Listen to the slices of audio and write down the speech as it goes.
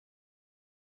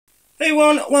Hey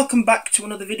everyone, welcome back to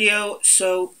another video.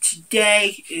 So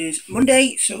today is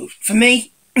Monday, so for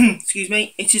me, excuse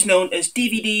me, it is known as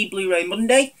DVD Blu-ray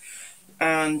Monday,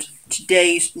 and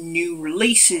today's new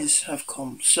releases have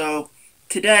come. So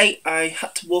today I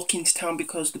had to walk into town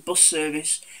because the bus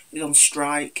service is on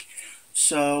strike.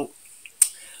 So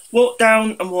walk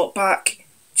down and walk back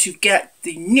to get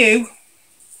the new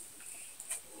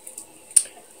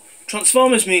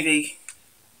Transformers movie,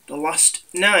 The Last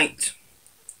Night.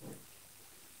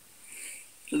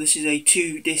 So this is a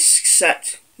 2-disc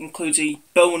set, includes a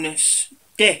bonus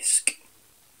disc,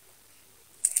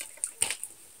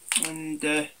 and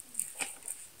been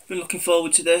looking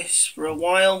forward to this for a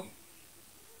while.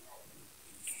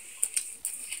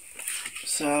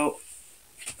 So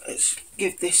let's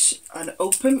give this an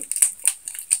open.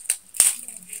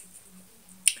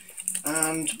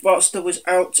 And whilst I was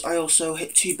out, I also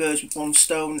hit two birds with one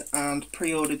stone and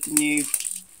pre-ordered the new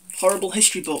Horrible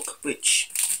History book, which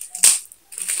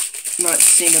might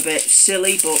seem a bit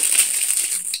silly, but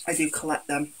I do collect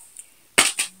them.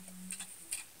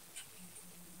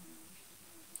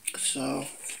 So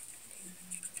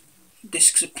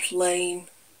discs are plain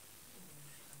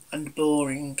and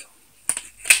boring.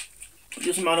 It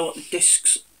doesn't matter what the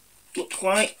discs look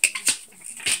like.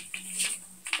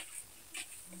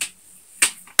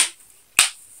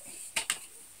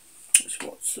 It's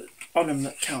what's on them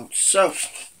that counts. So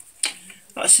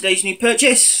that's today's new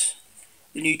purchase,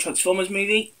 the new Transformers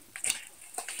movie.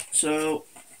 So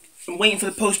I'm waiting for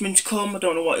the postman to come. I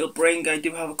don't know what he'll bring. I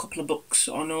do have a couple of books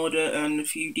on order and a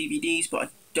few DVDs, but I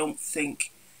don't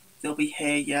think they'll be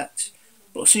here yet.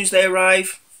 But as soon as they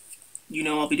arrive, you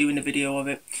know I'll be doing a video of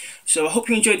it. So I hope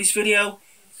you enjoyed this video.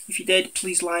 If you did,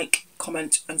 please like,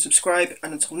 comment and subscribe.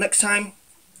 And until next time,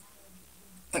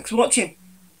 thanks for watching.